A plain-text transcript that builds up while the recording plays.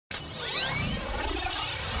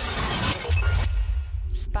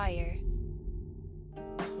inspire.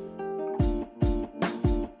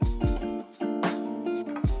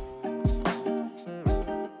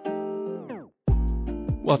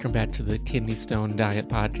 Welcome back to the Kidney Stone Diet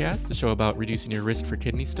Podcast, the show about reducing your risk for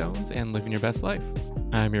kidney stones and living your best life.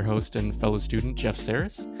 I'm your host and fellow student, Jeff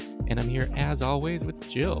Saris, and I'm here as always with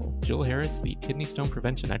Jill Harris, the kidney stone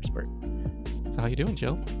prevention expert. So how you doing,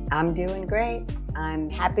 Jill? I'm doing great. I'm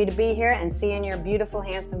happy to be here and seeing your beautiful,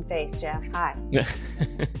 handsome face, Jeff. Hi.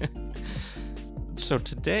 So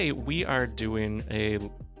today we are doing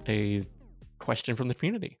a question from the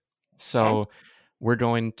community. So we're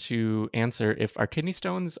going to answer, if our kidney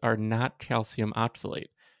stones are not calcium oxalate,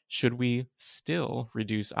 should we still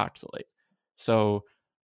reduce oxalate? So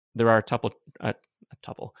there are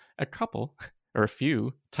a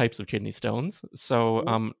few types of kidney stones.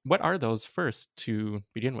 So what are those first to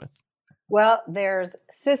begin with? Well, there's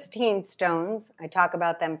cystine stones. I talk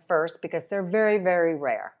about them first because they're very, very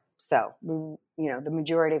rare. So, the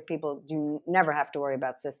majority of people never have to worry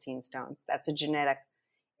about cystine stones. That's a genetic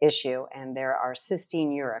issue, and there are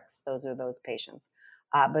cystine urics. Those are those patients,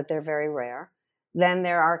 but they're very rare. Then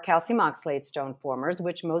there are calcium oxalate stone formers,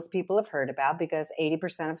 which most people have heard about because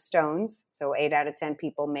 80% of stones, so 8 out of 10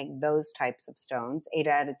 people make those types of stones. 8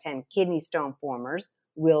 out of 10 kidney stone formers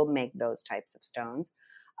will make those types of stones.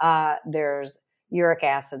 There's uric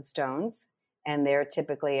acid stones, and they're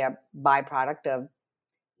typically a byproduct of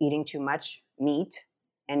eating too much meat,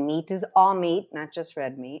 and meat is all meat, not just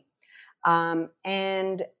red meat.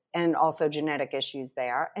 And also genetic issues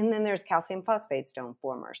there. And then there's calcium phosphate stone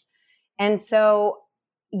formers. And so,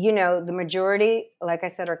 the majority, like I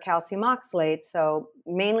said, are calcium oxalate. So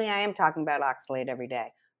mainly I am talking about oxalate every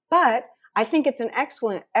day. But I think it's an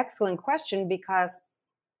excellent question because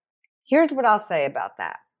here's what I'll say about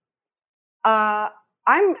that.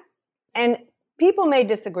 And people may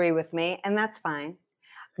disagree with me, and that's fine.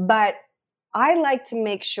 But I like to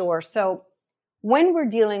make sure, so when we're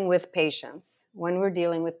dealing with patients, when we're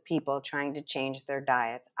dealing with people trying to change their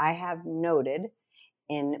diets, I have noted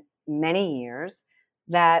in many years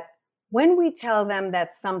that when we tell them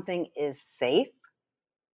that something is safe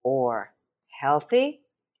or healthy,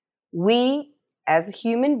 we as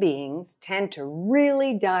human beings tend to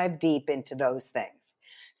really dive deep into those things.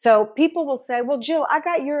 So people will say, well, Jill, I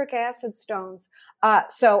got uric acid stones,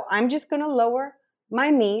 so I'm just going to lower my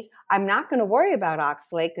meat. I'm not going to worry about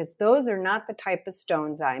oxalate because those are not the type of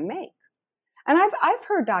stones I make. And I've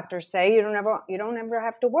heard doctors say you don't ever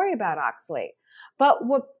have to worry about oxalate. But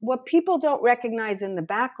what people don't recognize in the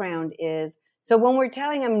background is, so when we're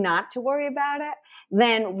telling them not to worry about it,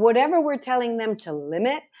 then whatever we're telling them to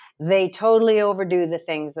limit, they totally overdo the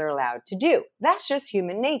things they're allowed to do. That's just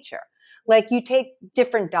human nature. Like you take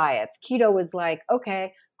different diets. Keto is like,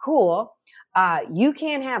 okay, cool. You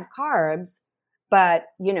can't have carbs, but,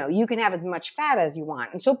 you can have as much fat as you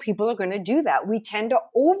want. And so people are going to do that. We tend to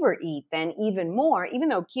overeat then even more, even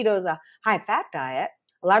though keto is a high-fat diet.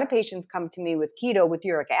 A lot of patients come to me with keto with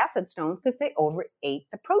uric acid stones because they overate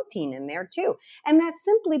the protein in there too. And that's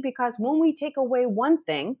simply because when we take away one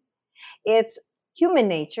thing, it's human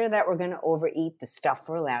nature that we're going to overeat the stuff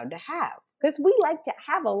we're allowed to have. Because we like to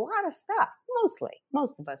have a lot of stuff, mostly.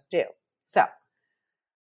 Most of us do. So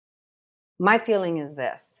my feeling is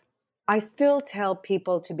this. I still tell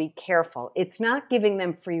people to be careful. It's not giving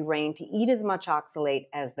them free rein to eat as much oxalate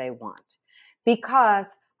as they want,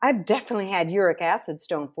 because I've definitely had uric acid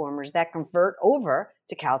stone formers that convert over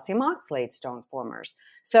to calcium oxalate stone formers.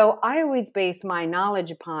 So I always base my knowledge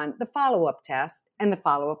upon the follow-up test and the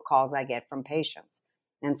follow-up calls I get from patients.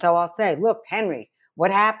 And so I'll say, look, Henry, what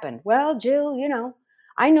happened? Well, Jill,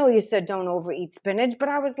 I know you said don't overeat spinach, but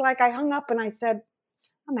I was like, I hung up and I said,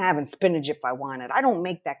 I'm having spinach if I want it. I don't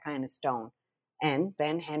make that kind of stone. And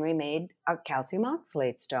then Henry made a calcium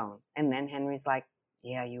oxalate stone. And then Henry's like,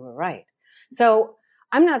 yeah, you were right. So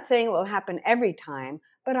I'm not saying it will happen every time,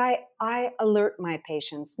 but I alert my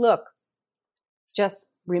patients, look, just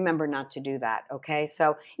remember not to do that, okay?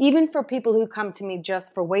 So even for people who come to me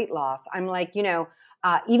just for weight loss, I'm like,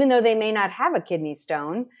 even though they may not have a kidney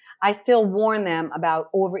stone, I still warn them about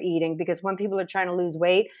overeating, because when people are trying to lose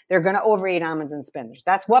weight, they're going to overeat almonds and spinach.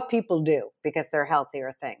 That's what people do because they're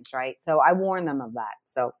healthier things, right? So I warn them of that.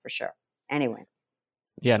 So for sure. Anyway.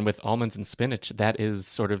 Yeah, and with almonds and spinach, that is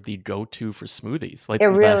sort of the go-to for smoothies. Like it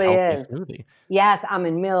really is. Smoothie. Yes,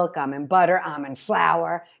 almond milk, almond butter, almond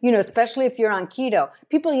flour, especially if you're on keto.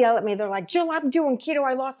 People yell at me. They're like, Jill, I'm doing keto.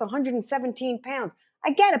 I lost 117 pounds.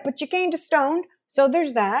 I get it, but you gained a stone. So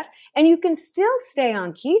there's that. And you can still stay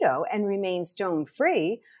on keto and remain stone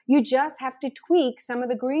free. You just have to tweak some of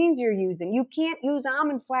the greens you're using. You can't use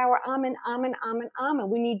almond flour, almond.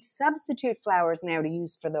 We need substitute flours now to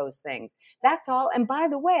use for those things. That's all. And by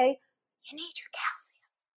the way, you need your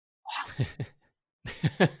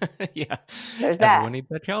calcium. Yeah. There's that. Everyone needs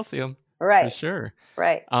that calcium. Right. For sure.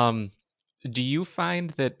 Right. Do you find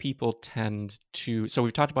that people tend to, so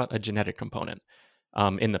we've talked about a genetic component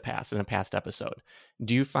in a past episode.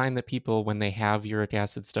 Do you find that people, when they have uric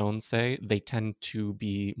acid stones, say, they tend to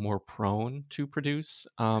be more prone to produce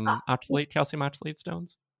calcium oxalate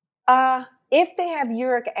stones? If they have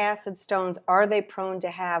uric acid stones, are they prone to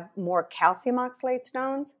have more calcium oxalate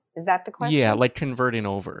stones? Is that the question? Yeah, like converting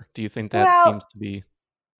over. Do you think that seems to be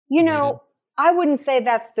related? I wouldn't say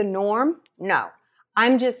that's the norm. No.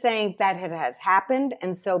 I'm just saying that it has happened.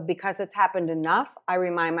 And so because it's happened enough, I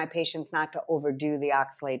remind my patients not to overdo the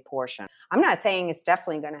oxalate portion. I'm not saying it's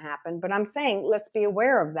definitely going to happen, but I'm saying let's be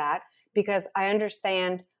aware of that, because I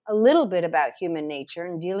understand a little bit about human nature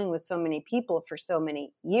and dealing with so many people for so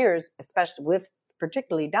many years, especially with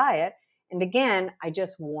particularly diet. And again, I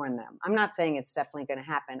just warn them. I'm not saying it's definitely going to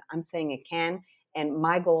happen. I'm saying it can. And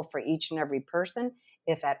my goal for each and every person,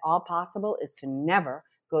 if at all possible, is to never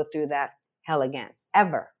go through that hell again,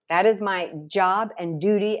 ever. That is my job and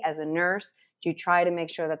duty as a nurse, to try to make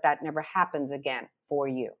sure that that never happens again for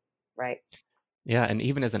you, right? Yeah, and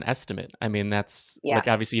even as an estimate, I mean, that's like,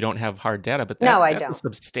 obviously you don't have hard data, but I that's don't. a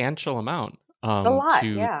substantial amount It's a lot,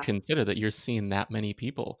 to consider, that you're seeing that many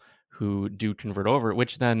people who do convert over,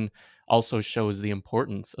 which then also shows the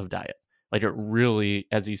importance of diet. Like, it really,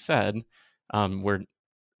 as you said, where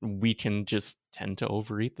we can just tend to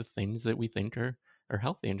overeat the things that we think are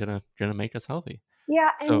healthy and gonna make us healthy.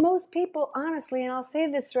 Yeah, and most people, honestly, and I'll say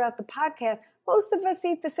this throughout the podcast, most of us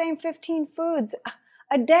eat the same 15 foods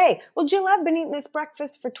a day. Well, Jill, I've been eating this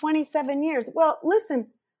breakfast for 27 years. Well, listen,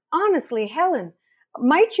 honestly, Helen,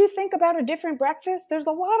 might you think about a different breakfast? There's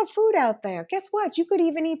a lot of food out there. Guess what? You could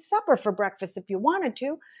even eat supper for breakfast if you wanted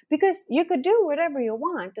to, because you could do whatever you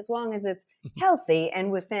want as long as it's healthy and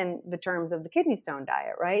within the terms of the kidney stone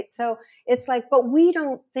diet, right? So it's like, but we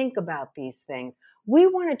don't think about these things. We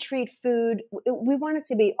want to treat food, we want it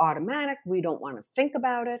to be automatic. We don't want to think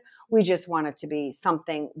about it. We just want it to be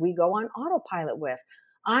something we go on autopilot with.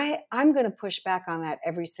 I'm going to push back on that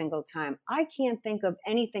every single time. I can't think of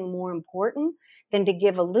anything more important than to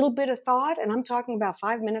give a little bit of thought, and I'm talking about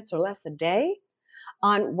 5 minutes or less a day,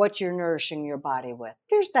 on what you're nourishing your body with.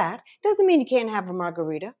 There's that. Doesn't mean you can't have a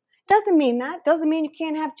margarita. Doesn't mean that. Doesn't mean you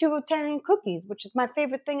can't have 2 Italian cookies, which is my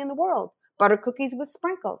favorite thing in the world. Butter cookies with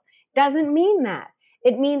sprinkles. Doesn't mean that.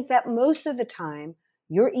 It means that most of the time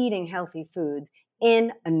you're eating healthy foods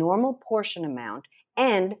in a normal portion amount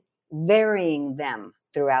and varying them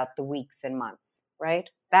throughout the weeks and months, right?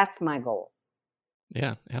 That's my goal.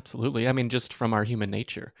 Yeah, absolutely. I mean, just from our human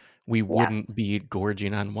nature, we wouldn't be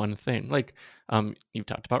gorging on one thing. Like, you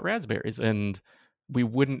talked about raspberries, and we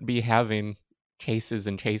wouldn't be having cases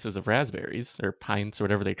and cases of raspberries or pints or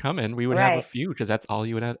whatever they come in. We would have a few, because that's all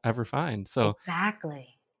you would ever find. So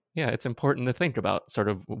exactly. Yeah, it's important to think about sort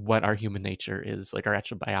of what our human nature is, like our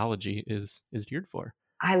actual biology is geared for.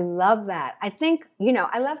 I love that. I think,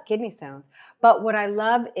 I love kidney stones, but what I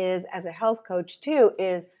love is, as a health coach too,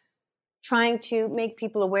 is trying to make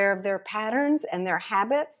people aware of their patterns and their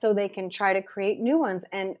habits so they can try to create new ones.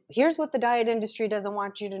 And here's what the diet industry doesn't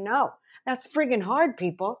want you to know. That's friggin' hard,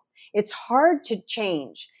 people. It's hard to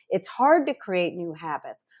change. It's hard to create new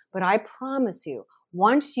habits. But I promise you,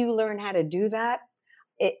 once you learn how to do that,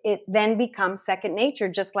 it then becomes second nature,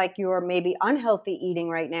 just like your maybe unhealthy eating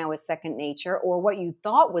right now is second nature, or what you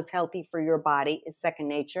thought was healthy for your body is second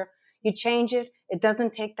nature. You change it. It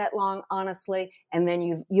doesn't take that long, honestly, and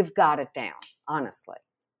then you've got it down, honestly.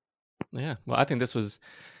 Yeah. Well, I think this was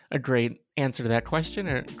a great answer to that question,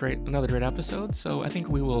 another great episode. So I think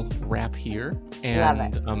we will wrap here.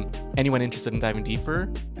 And anyone interested in diving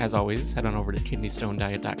deeper, as always, head on over to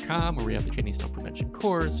kidneystonediet.com, where we have the kidney stone prevention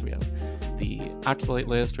course. We have the oxalate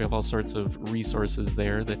list. We have all sorts of resources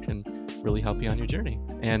there that can really help you on your journey.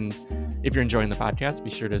 And if you're enjoying the podcast, be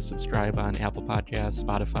sure to subscribe on Apple Podcasts,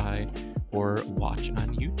 Spotify, or watch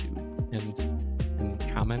on YouTube. And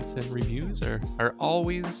comments and reviews are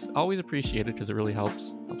always appreciated, because it really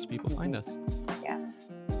helps people find us. Yes.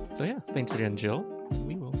 So yeah, thanks again, Jill.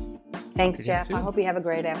 We will. Thanks, Jeff. I hope you have a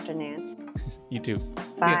great afternoon. You too.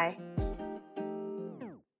 Bye.